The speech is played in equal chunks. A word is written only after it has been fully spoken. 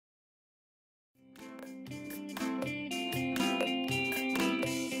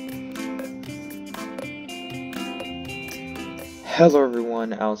Hello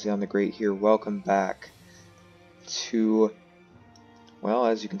everyone, Alcyon the Great here. Welcome back to, well,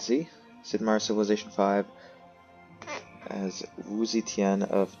 as you can see, Sid Meier's Civilization 5 as Wu Zetian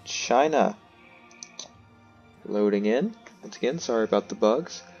of China. Loading in. Once again, sorry about the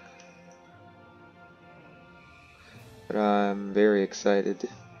bugs. But I'm very excited to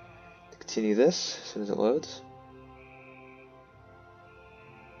continue this as soon as it loads.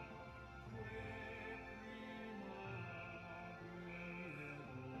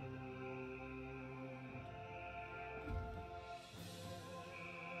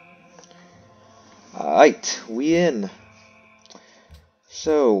 Alright, we in.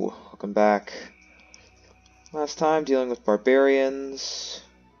 So, welcome back. Last time dealing with barbarians.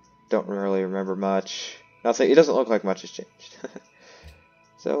 Don't really remember much. Nothing. It doesn't look like much has changed.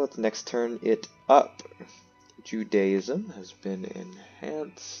 So let's next turn it up. Judaism has been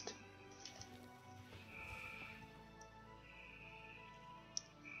enhanced.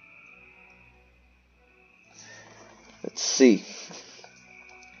 Let's see.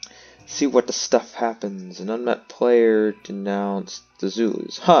 See what the stuff happens. An unmet player denounced the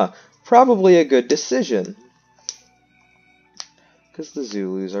Zulus. Huh. Probably a good decision. Because the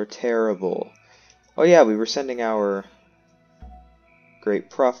Zulus are terrible. Oh yeah, we were sending our great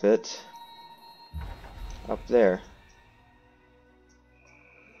prophet up there.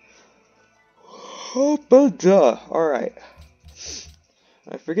 Oh, but duh. Alright.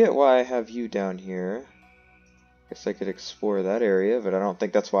 I forget why I have you down here. Guess I could explore that area, but I don't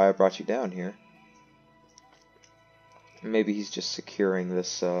think that's why I brought you down here. Maybe he's just securing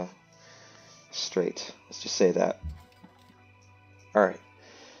this strait. Let's just say that. Alright.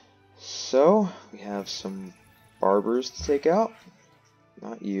 So, we have some barbers to take out.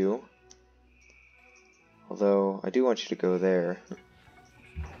 Not you. Although, I do want you to go there.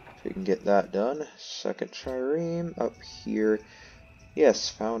 So you can get that done. Second trireme up here. Yes,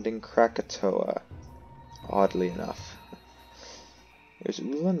 founding Krakatoa. Oddly enough. There's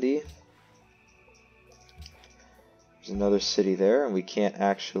Ulandi. There's another city there, and we can't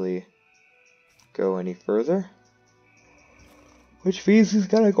actually go any further. Which means he's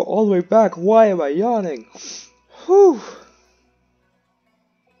gotta go all the way back. Why am I yawning? Whew.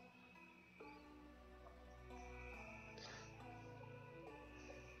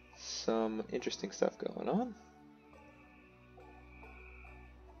 Some interesting stuff going on.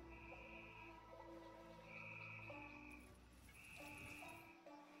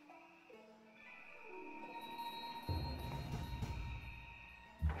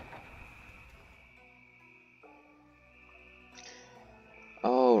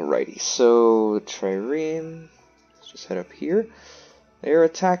 Alrighty, so trireme. Let's just head up here. They're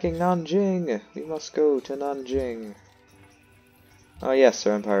attacking Nanjing. We must go to Nanjing. Oh yes,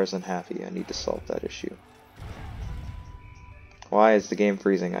 our empire is unhappy. I need to solve that issue. Why is the game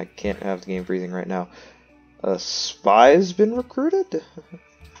freezing? I can't have the game freezing right now. A spy's been recruited?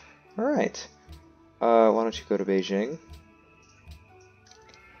 Alright. Why don't you go to Beijing?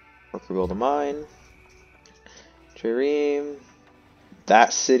 Worker build a mine. Trireme.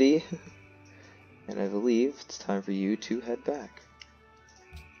 That city. And I believe it's time for you to head back.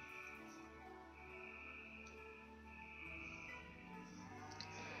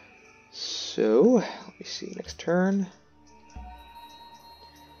 So, let me see, next turn.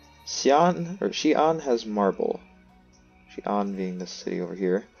 Xi'an has marble. Xi'an being this city over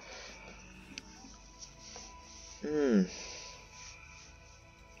here.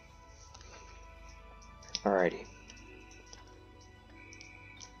 Alrighty.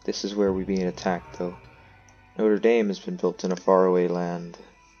 This is where we're being attacked, though. Notre Dame has been built in a faraway land.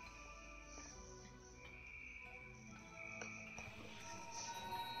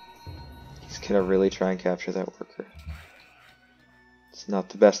 He's gonna really try and capture that worker. It's not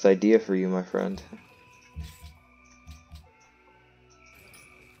the best idea for you, my friend.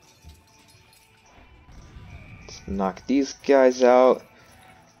 Let's knock these guys out.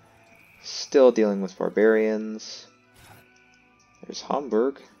 Still dealing with barbarians. There's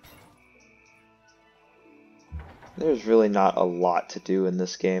Hamburg. There's really not a lot to do in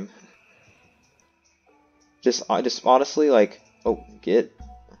this game. Just honestly, like, oh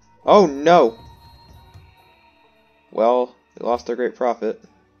no. Well, we lost our great prophet.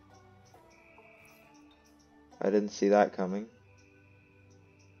 I didn't see that coming.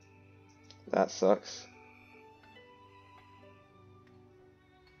 That sucks.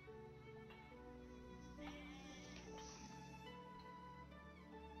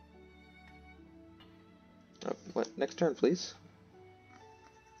 Oh, what? Next turn, please.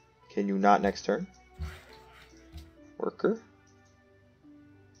 Can you not next turn? Worker.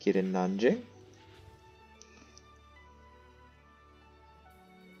 Get in Nanjing.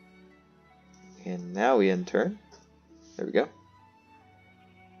 And now we end turn. There we go.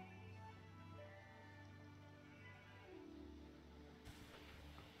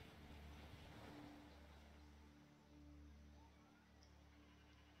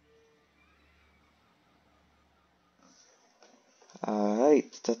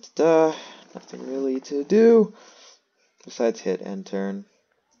 Alright, nothing really to do besides hit end turn.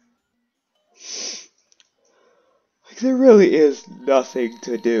 Like, there really is nothing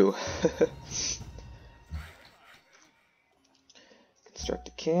to do. Construct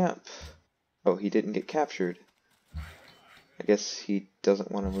a camp. Oh, he didn't get captured. I guess he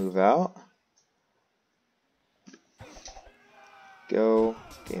doesn't want to move out. Go.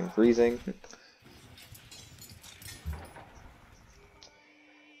 Game freezing.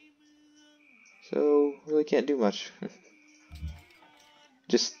 So, really can't do much.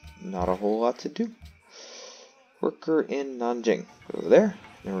 Just not a whole lot to do. Worker in Nanjing. Go there.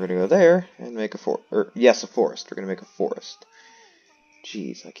 Then we're going to go there and make a forest. Yes, a forest. We're going to make a forest.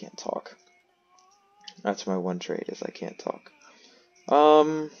 Jeez, I can't talk. That's my one trait, is I can't talk.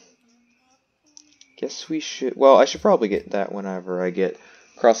 Guess we should... Well, I should probably get that whenever I get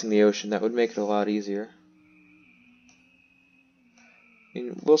crossing the ocean. That would make it a lot easier. I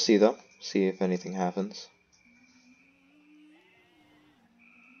mean, we'll see, though. See if anything happens.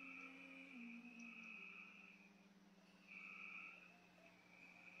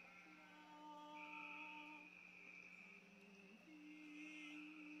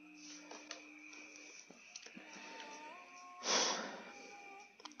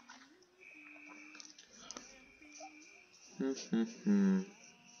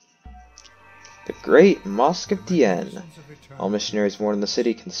 The Great Mosque of Dien. All missionaries born in the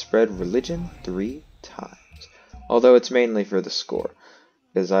city can spread religion 3 times. Although it's mainly for the score,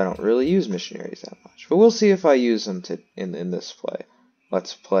 because I don't really use missionaries that much. But we'll see if I use them in this play.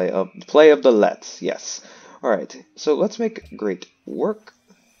 Let's play of the let's. Yes. All right. So let's make great work.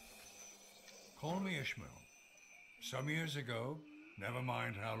 Call me Ishmael. Some years ago, never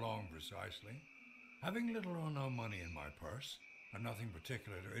mind how long precisely, having little or no money in my purse, and nothing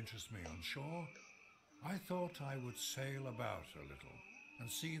particular to interest me on shore, I thought I would sail about a little and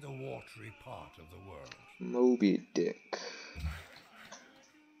see the watery part of the world. Moby Dick.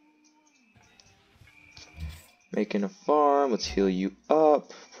 Making a farm. Let's heal you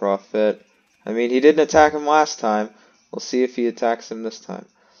up. Profit. I mean, he didn't attack him last time. We'll see if he attacks him this time.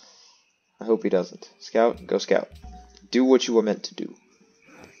 I hope he doesn't. Scout, go scout. Do what you were meant to do.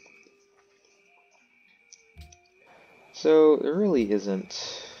 So, there really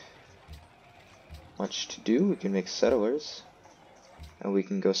isn't much to do. We can make settlers. And we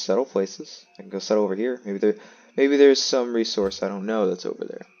can go settle places. I can go settle over here. Maybe there's some resource I don't know that's over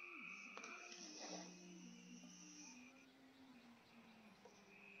there.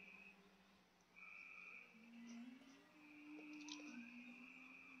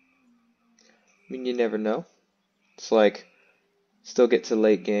 I mean, you never know. It's like, still get to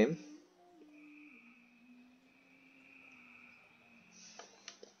late game.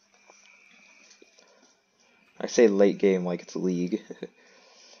 I say late game like it's a league.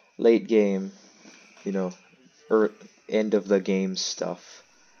 Late game, you know, or end of the game stuff.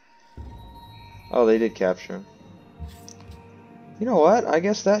 Oh, they did capture him. You know what? I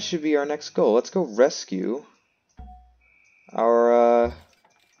guess that should be our next goal. Let's go rescue our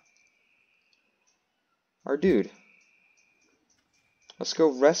dude. Let's go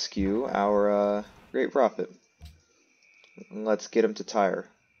rescue our great prophet. And let's get him to Tyre.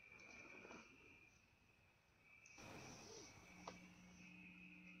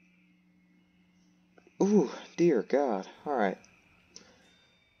 Ooh, dear God. Alright.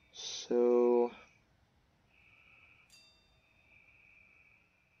 So...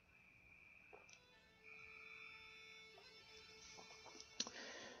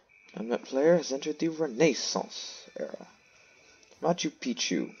 Unmet player has entered the Renaissance era. Machu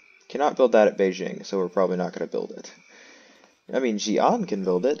Picchu. Cannot build that at Beijing, so we're probably not going to build it. I mean, Xi'an can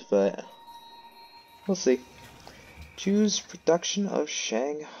build it, but we'll see. Choose production of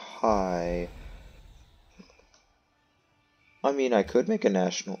Shanghai. I mean, I could make a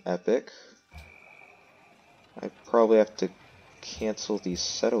national epic. I'd probably have to cancel these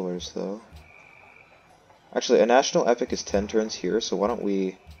settlers, though. Actually, a national epic is 10 turns here, so why don't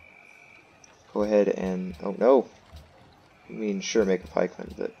we go ahead and... Oh, no! I mean, sure, make a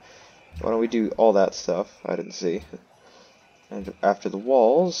pikeman, but why don't we do all that stuff? I didn't see. And after the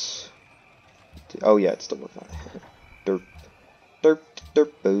walls... Oh, yeah, it's still working on it. Derp. Derp.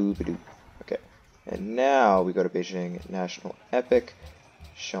 Derp. Boo-ba-doo. Okay. And now we go to Beijing. National Epic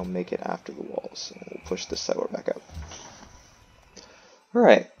shall make it after the walls. And we'll push the settler back up.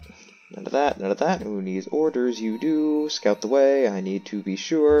 Alright. None of that, none of that. Who needs orders? You do. Scout the way. I need to be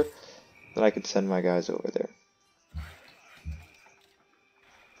sure that I can send my guys over there.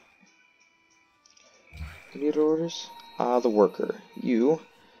 You need orders? The worker. You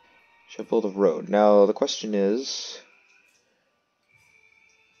shall build a road. Now, the question is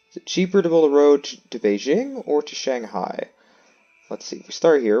it cheaper to build a road to Beijing or to Shanghai? Let's see. If we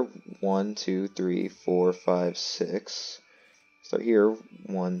start here, 1, 2, 3, 4, 5, 6. Start here,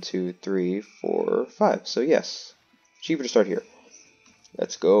 1, 2, 3, 4, 5. So yes, cheaper to start here.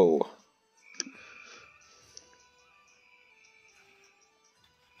 Let's go.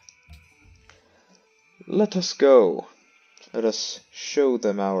 Let us go. Let us show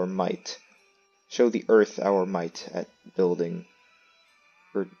them our might. Show the earth our might at building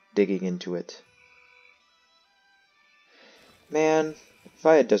or digging into it. Man, if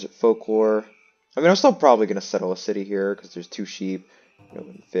I had desert folklore, I mean, I'm still probably going to settle a city here because there's 2 sheep,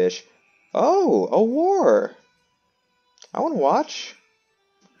 and fish. Oh, a war! I want to watch.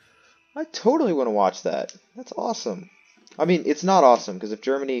 I totally want to watch that. That's awesome. I mean, it's not awesome because if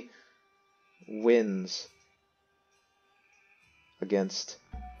Germany wins against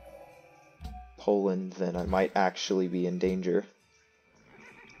Poland, then I might actually be in danger.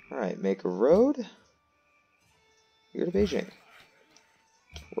 Alright, make a road. Here to Beijing.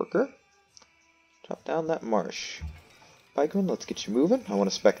 Worker. Chop down that marsh. Pikeman, let's get you moving. I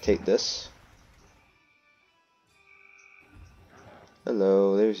want to spectate this.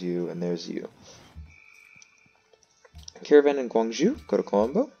 Hello, there's you, and there's you. Caravan in Guangzhou, go to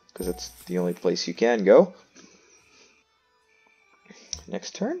Colombo, because that's the only place you can go.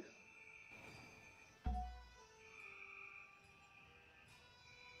 Next turn.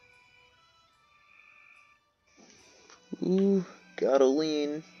 Ooh, gotta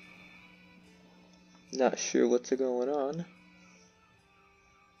lean. Not sure what's going on.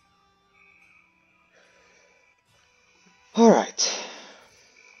 Alright.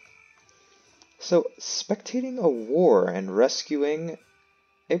 So, spectating a war and rescuing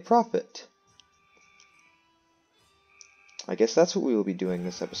a prophet. I guess that's what we will be doing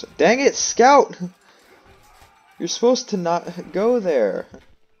this episode. Dang it, Scout! You're supposed to not go there. You're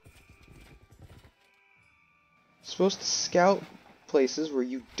supposed to scout places where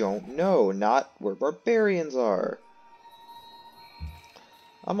you don't know, not where barbarians are.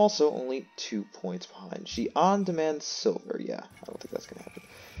 I'm also only 2 points behind. She on-demands silver. Yeah, I don't think that's going to happen.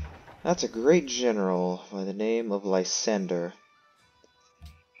 That's a great general by the name of Lysander.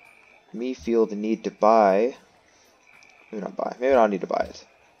 Me feel the need to buy... Maybe not buy. Maybe I don't need to buy it.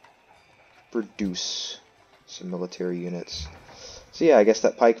 Produce some military units. So yeah, I guess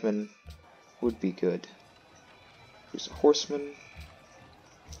that pikeman would be good. Use a horseman. In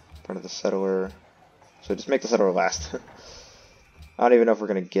front of the settler. So just make the settler last. I don't even know if we're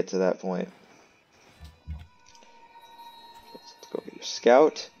going to get to that point. Let's go get your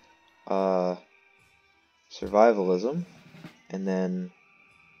scout. Survivalism. And then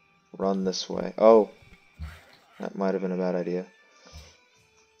run this way. Oh, that might have been a bad idea.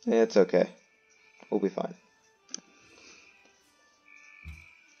 It's okay. We'll be fine.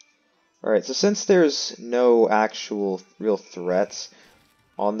 Alright, so since there's no actual real threats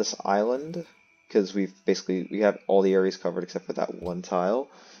on this island, because we have all the areas covered except for that one tile,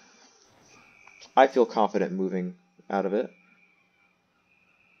 I feel confident moving out of it.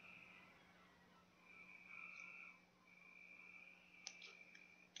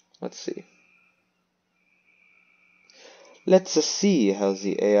 Let's see. Let's see how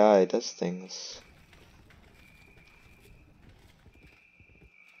the AI does things.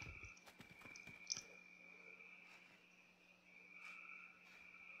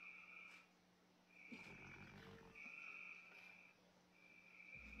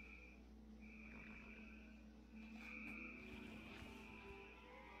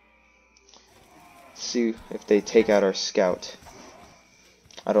 See if they take out our scout.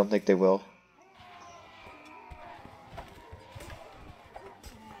 I don't think they will.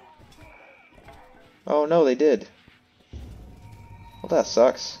 Oh no, they did. Well, that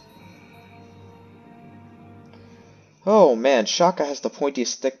sucks. Oh man, Shaka has the pointiest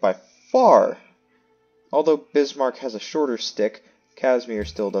stick by far. Although Bismarck has a shorter stick, Casimir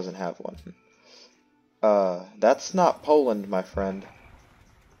still doesn't have one. That's not Poland, my friend.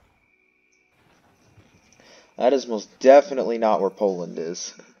 That is most definitely not where Poland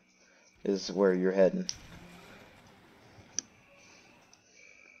is. Is where you're heading.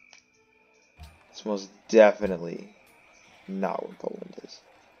 It's most definitely not where Poland is.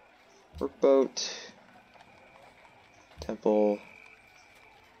 Workboat. Temple.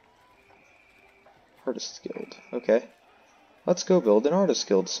 Artist Guild. Okay. Let's go build an artist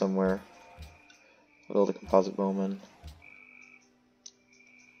guild somewhere. Build a composite bowman.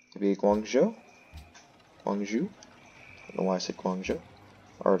 Maybe Guangzhou? Guangzhou? I don't know why I said Guangzhou.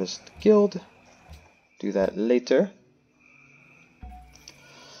 Artist guild. Do that later.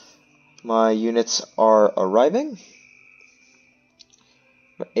 My units are arriving.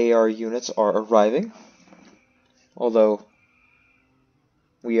 My AR units are arriving. Although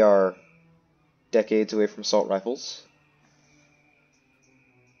we are decades away from assault rifles.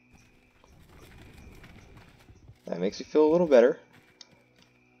 That makes me feel a little better.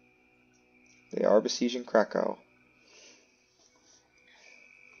 They are besieging Krakow.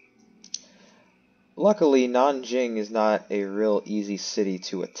 Luckily, Nanjing is not a real easy city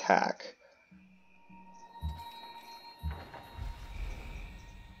to attack.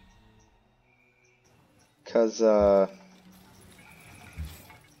 Because,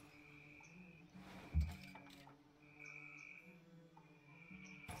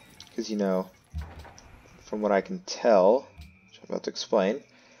 you know, from what I can tell, which I'm about to explain,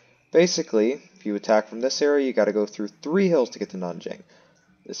 basically, if you attack from this area, you gotta go through 3 hills to get to Nanjing.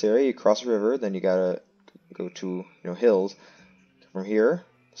 This area, you cross a river, then you gotta go to, hills. From here,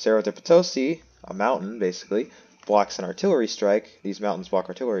 Cerro de Potosi, a mountain, basically, blocks an artillery strike. These mountains block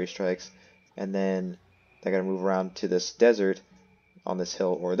artillery strikes. And then they gotta move around to this desert on this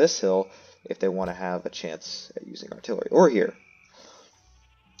hill or this hill if they want to have a chance at using artillery. Or here.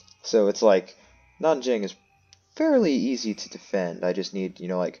 So it's like, Nanjing is fairly easy to defend. I just need,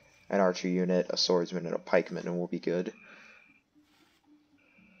 like an archer unit, a swordsman, and a pikeman, and we'll be good.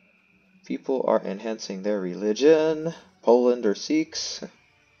 People are enhancing their religion. Poland or Sikhs.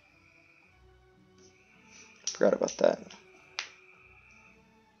 Forgot about that.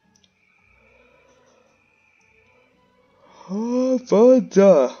 Oh, but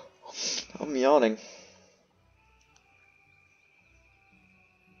I'm yawning.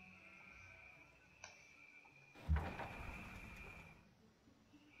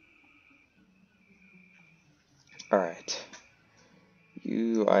 Alright.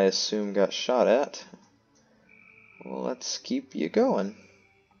 You, I assume, got shot at. Well, let's keep you going.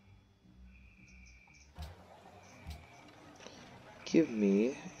 Give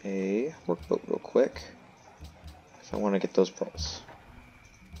me a workboat real quick. I want to get those pearls.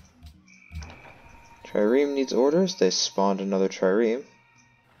 Trireme needs orders. They spawned another trireme.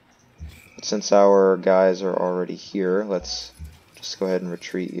 But since our guys are already here, let's just go ahead and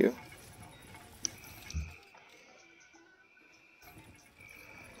retreat you.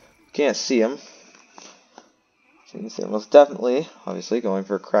 Can't see them. So you can see they're most definitely, obviously, going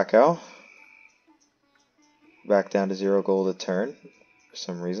for Krakow. Back down to 0 gold a turn, for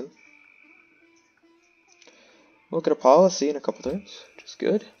some reason. We'll get a policy in a couple turns, which is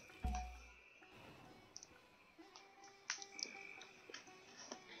good.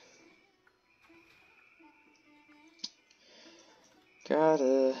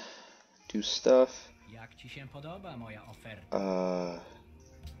 Gotta do stuff.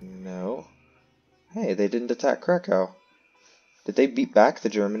 No. Hey, they didn't attack Krakow. Did they beat back the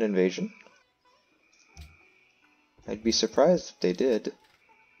German invasion? I'd be surprised if they did.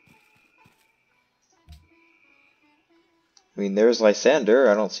 I mean, there's Lysander.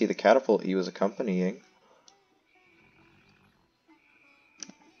 I don't see the catapult he was accompanying.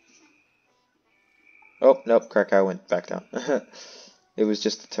 Oh, nope, Krakow went back down. It was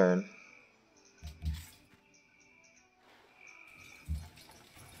just a turn.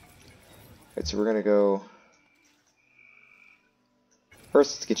 Alright, so we're gonna go...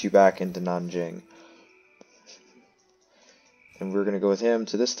 First, let's get you back into Nanjing. And we're gonna go with him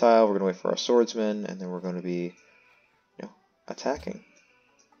to this tile, we're gonna wait for our swordsman, and then we're gonna be, attacking.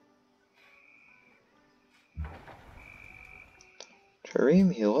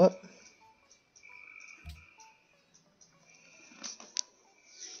 Trireme, heal up.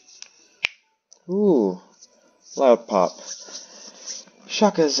 Ooh, loud pop.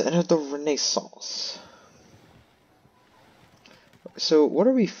 Shaka's entered the Renaissance. So, what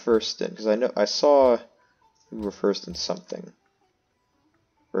are we first in? Because I saw we were first in something.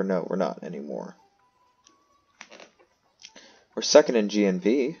 Or no, we're not anymore. We're second in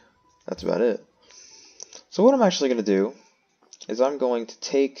GNP. That's about it. So what I'm actually going to do is I'm going to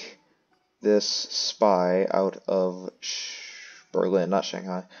take this spy out of Berlin, not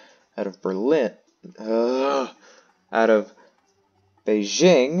Shanghai, out of Berlin, out of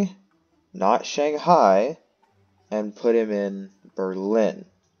Beijing, not Shanghai, and put him in Berlin.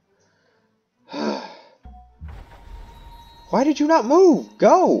 Why did you not move?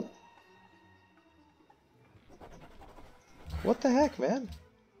 Go! What the heck, man?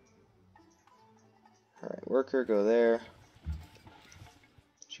 Alright, worker, go there.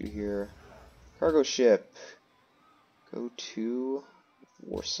 you here. Cargo ship. Go to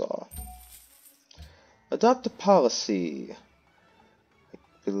Warsaw. Adopt a policy. I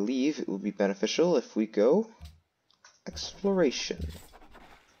believe it would be beneficial if we go exploration.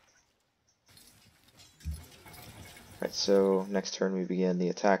 Right, so next turn we begin the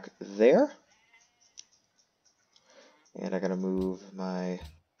attack there. And I gotta move my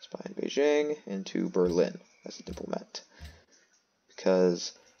spy in Beijing into Berlin as a diplomat.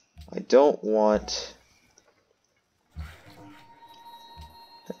 Because I don't want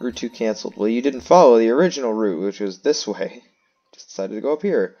Route 2 canceled. Well, you didn't follow the original route, which was this way. Just decided to go up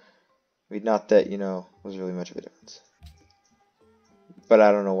here. I mean, not that, you know, was really much of a difference. But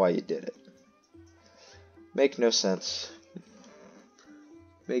I don't know why you did it. Make no sense.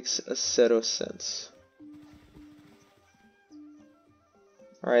 Makes a set of sense.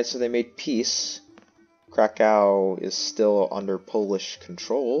 Alright, so they made peace. Krakow is still under Polish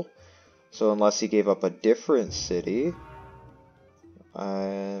control. So unless he gave up a different city,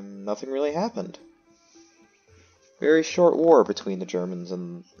 nothing really happened. Very short war between the Germans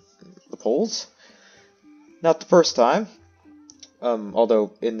and the Poles. Not the first time.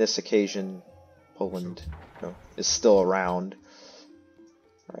 Although in this occasion, Poland, you know, is still around.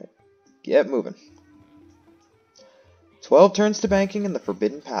 Alright, get moving. 12 turns to banking in the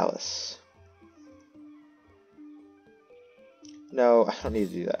Forbidden Palace. No, I don't need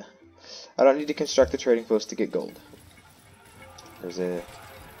to do that. I don't need to construct the trading post to get gold. There's a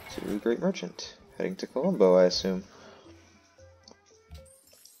really great merchant heading to Colombo, I assume.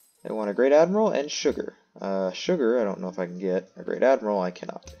 They want a great admiral and sugar. Sugar, I don't know if I can get. A great admiral, I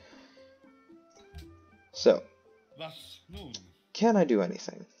cannot. So, can I do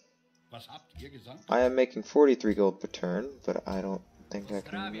anything? I am making 43 gold per turn, but I don't think I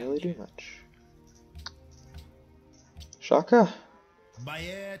can really do much. Shaka?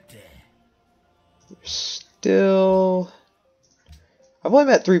 You're still... I've only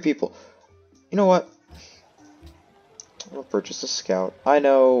met 3 people. You know what? I'm gonna purchase a scout. I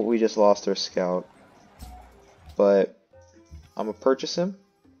know we just lost our scout, but I'm gonna purchase him.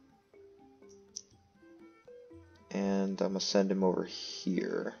 And I'm gonna send him over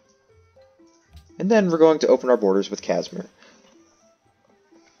here. And then we're going to open our borders with Kazmir.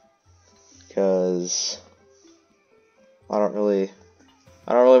 Because I don't really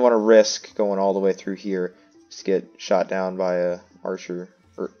want to risk going all the way through here to get shot down by a archer.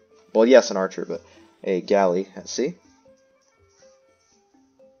 Or, well, yes, an archer, but a galley at sea.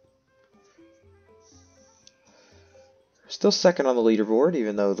 Still second on the leaderboard,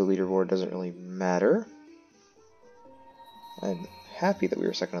 even though the leaderboard doesn't really matter. I'm happy that we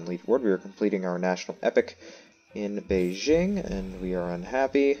were second on the leaderboard. We were completing our national epic in Beijing, and we are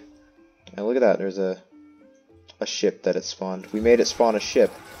unhappy. And look at that, there's a ship that it spawned. We made it spawn a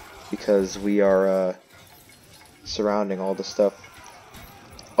ship because we are surrounding all the stuff,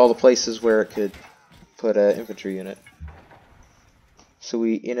 all the places where it could put an infantry unit. So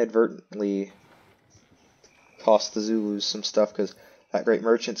we inadvertently cost the Zulus some stuff because that great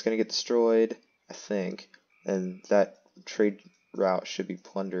merchant's going to get destroyed, I think, and that trade route should be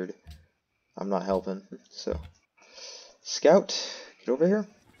plundered. I'm not helping, so Scout, get over here.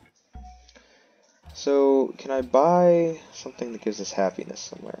 So can I buy something that gives us happiness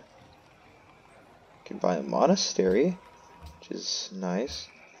somewhere? I can buy a monastery, which is nice.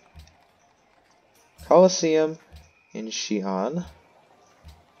 Colosseum in Xi'an.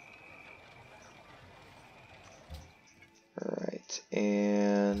 Alright,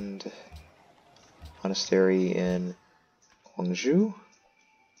 and monastery in Guangzhou.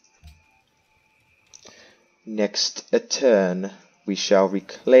 Next turn, we shall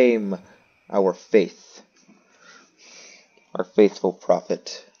reclaim our faith. Our faithful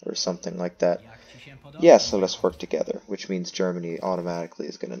prophet, or something like that. Yes, so let's work together, which means Germany automatically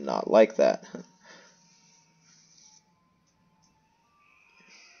is going to not like that.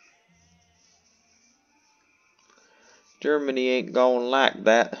 Germany ain't gonna like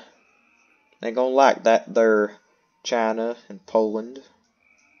that. They ain't gonna like that there China and Poland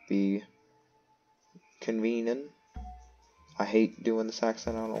be convening. I hate doing this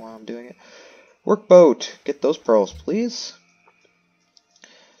accent, I don't know why I'm doing it. Workboat, get those pearls, please.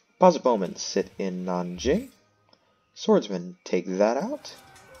 Deposit bowmen, sit in Nanjing. Swordsman, take that out.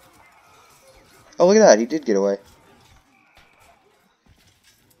 Oh, look at that, he did get away.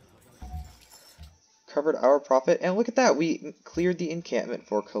 Covered our profit, and look at that, we cleared the encampment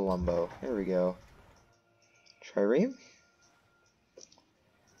for Colombo. There we go. Trireme.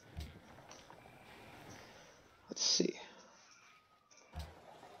 Let's see.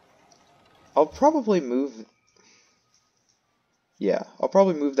 I'll probably move... Yeah, I'll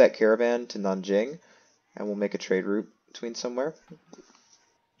probably move that caravan to Nanjing, and we'll make a trade route between somewhere.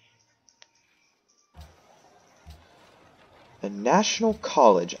 A national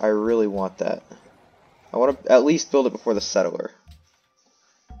college. I really want that. I want to at least build it before the settler.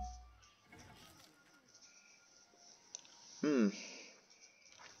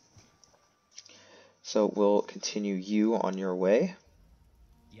 So we'll continue you on your way.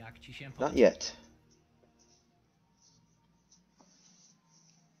 Not yet.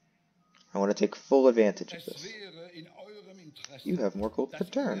 I want to take full advantage of this. You have more gold per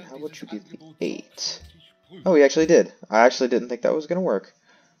turn. How about you give me 8? Oh, he actually did. I actually didn't think that was going to work.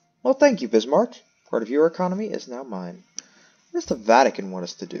 Well, thank you, Bismarck. Part of your economy is now mine. What does the Vatican want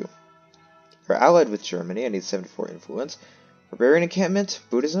us to do? We're allied with Germany. I need 74 influence. Barbarian encampment,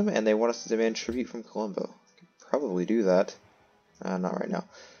 Buddhism, and they want us to demand tribute from Colombo. I could probably do that. Not right now.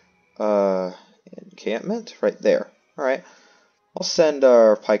 Encampment? Right there. Alright. I'll send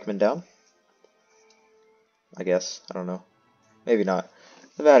our pikemen down. I guess. I don't know. Maybe not.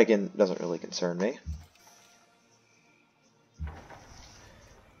 The Vatican doesn't really concern me.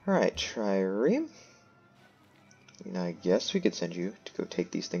 Alright, Trireme. And I guess we could send you to go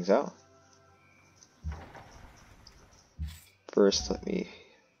take these things out. First, let me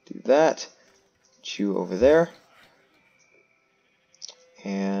do that. Get you over there.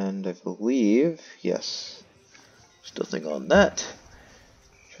 And I believe, yes, still thing on that.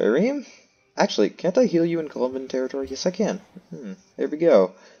 Trireme? Actually, can't I heal you in Colombian territory? Yes, I can. There we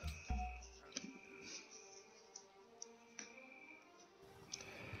go.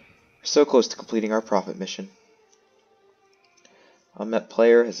 We're so close to completing our profit mission. Unmet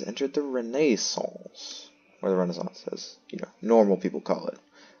player has entered the Renaissance. Or the Renaissance, as, you know, normal people call it.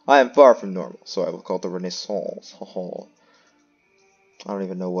 I am far from normal, so I will call it the Renaissance. I don't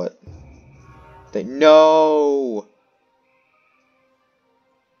even know what they... No!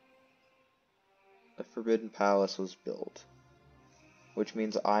 The Forbidden Palace was built, which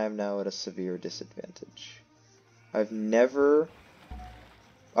means I am now at a severe disadvantage. I've never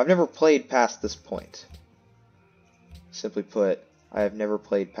played past this point. Simply put, I have never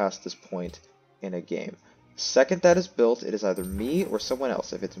played past this point in a game. The second that is built, it is either me or someone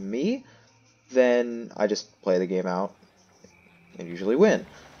else. If it's me, then I just play the game out and usually win.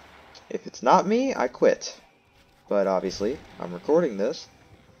 If it's not me, I quit. But obviously, I'm recording this.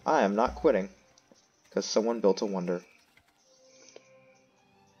 I am not quitting, because someone built a wonder.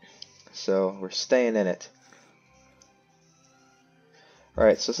 So, we're staying in it.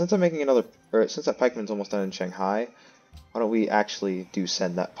 Alright, so since I'm making another... Or since that pikeman's almost done in Shanghai, why don't we actually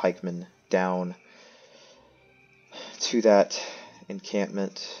send that pikeman down to that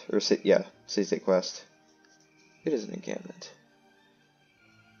encampment... Or, yeah, City State Quest. It is an encampment.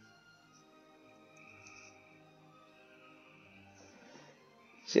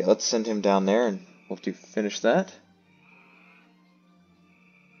 So yeah, let's send him down there and we'll have to finish that.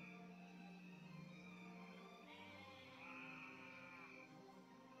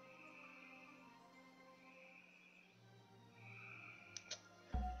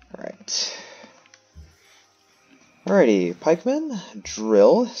 Alright. Alrighty, pikemen,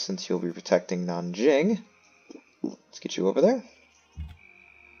 drill, since you'll be protecting Nanjing. Let's get you over there.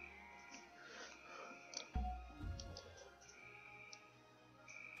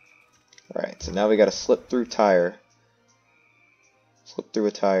 Alright, so now we gotta slip through tire. Slip through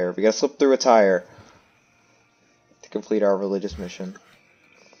a tire. We gotta slip through a tire to complete our religious mission.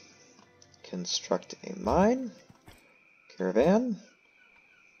 Construct a mine. Caravan.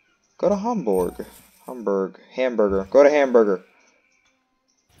 Go to Hamburg. Hamburger. Go to Hamburger.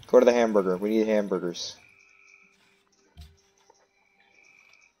 Go to the hamburger. We need hamburgers.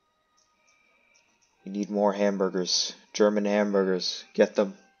 We need more hamburgers. German hamburgers. Get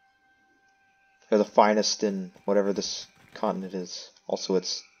them. They're the finest in whatever this continent is. Also,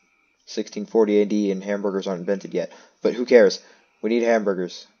 it's 1640 AD and hamburgers aren't invented yet. But who cares? We need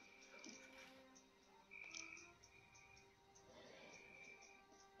hamburgers.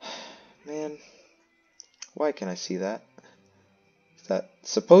 Man, why can I see that? Is that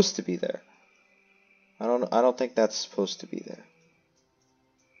supposed to be there? I don't think that's supposed to be there.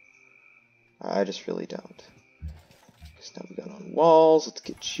 I just really don't. Because now we got on walls. Let's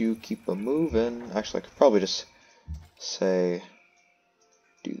get you, keep them moving. Actually, I could probably just say,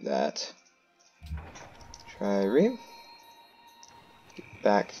 do that. Trireme. Get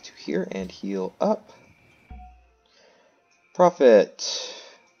back to here and heal up. Profit.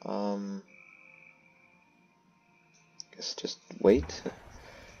 Guess just wait.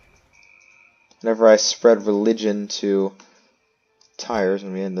 Whenever I spread religion to tires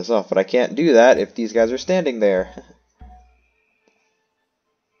when we end this off, but I can't do that if these guys are standing there.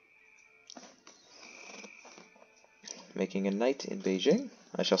 making a knight in Beijing.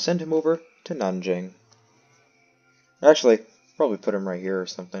 I shall send him over to Nanjing. Actually, probably put him right here or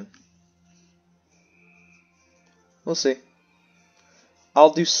something. We'll see.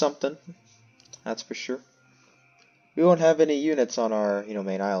 I'll do something, that's for sure. We won't have any units on our,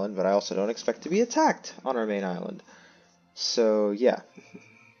 main island, but I also don't expect to be attacked on our main island. So, yeah.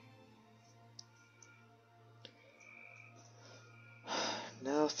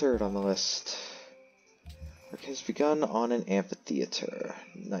 Now third on the list. Work has begun on an amphitheater.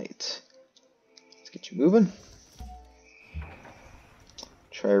 Knight. Let's get you moving.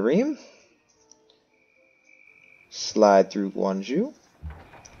 Trireme. Slide through Guangzhou.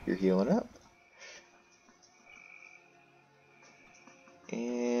 You're healing up.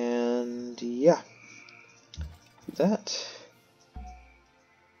 And yeah. Do that.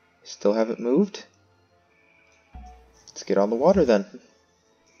 Still haven't moved. Let's get on the water then.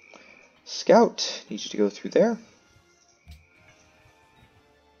 Scout, need you to go through there.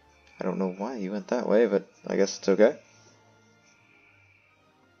 I don't know why you went that way, but I guess it's okay.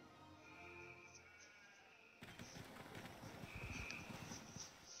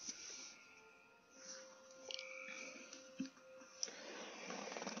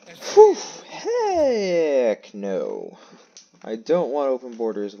 Whew, heck no. I don't want open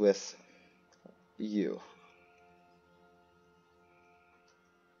borders with you.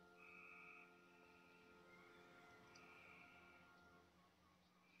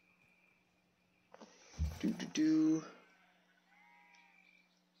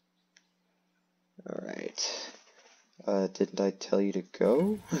 Alright. Didn't I tell you to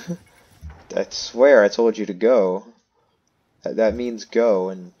go? I swear I told you to go. That means go,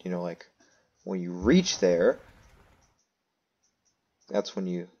 and, like, when you reach there, that's when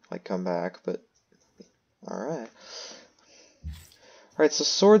you, like, come back, but, alright. Alright, so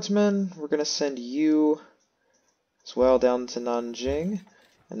swordsman, we're gonna send you as well down to Nanjing,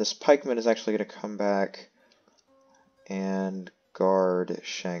 and this pikeman is actually gonna come back and guard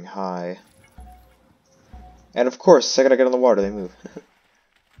Shanghai. And of course, the second I get on the water, they move.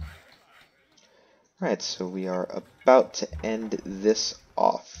 Alright, so we are about to end this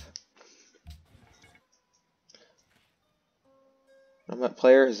off. That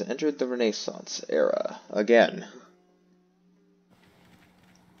player has entered the Renaissance era again.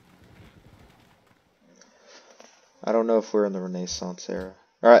 I don't know if we're in the Renaissance era.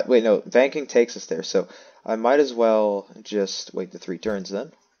 Alright, wait, no, banking takes us there, so I might as well just wait the 3 turns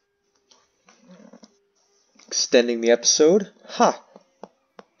then. Extending the episode? Ha!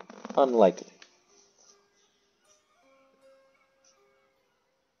 Unlikely.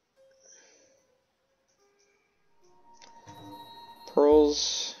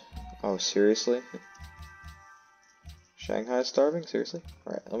 Pearls. Oh, seriously? Shanghai starving? Seriously?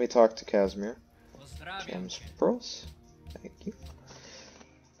 Alright, let me talk to Casimir. Gems for pearls. Thank you.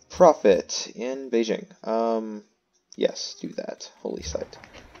 Profit in Beijing. Yes, do that. Holy site.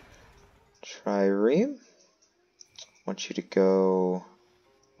 Trireme. Want you to go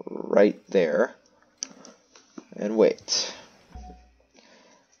right there. And wait.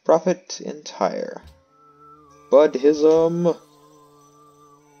 Profit entire. Buddhism.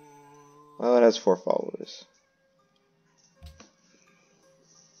 Well, it has 4 followers.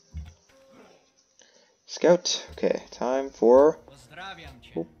 Scout. Okay, time for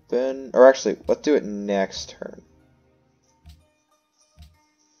open. Or actually, let's do it next turn.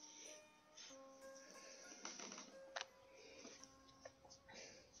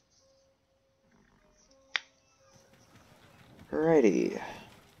 Alrighty.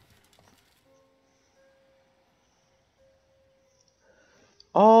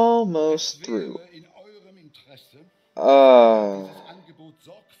 Almost through.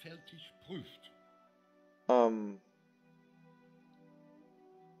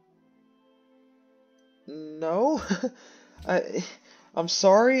 No? I'm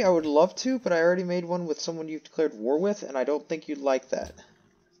sorry, I would love to, but I already made one with someone you've declared war with, and I don't think you'd like that.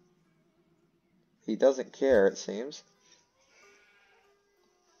 He doesn't care, it seems.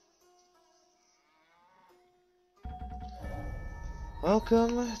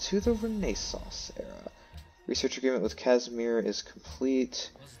 Welcome to the Renaissance era. Research agreement with Casimir is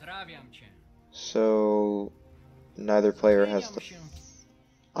complete. So neither player has the.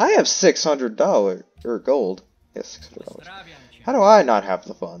 I have $600 or gold. Yes, $600. How do I not have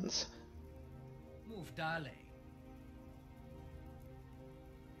the funds?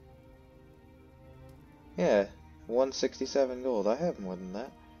 Yeah, 167 gold. I have more than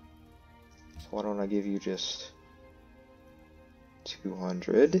that. So why don't I give you just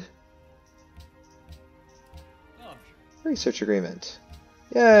 200? Research agreement.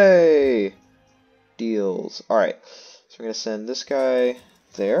 Yay! Deals. Alright. So I'm going to send this guy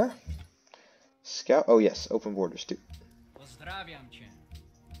there. Scout. Oh, yes. Open borders, too. Pozdrawiam cię.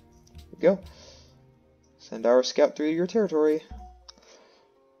 There we go. Send our scout through your territory.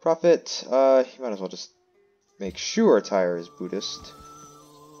 Prophet. You might as well just make sure Tyre is Buddhist.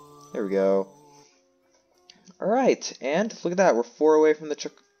 There we go. Alright, and look at that. We're 4 away from the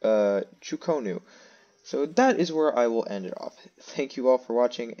Chukonu. So that is where I will end it off. Thank you all for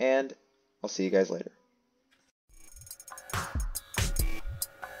watching, and I'll see you guys later.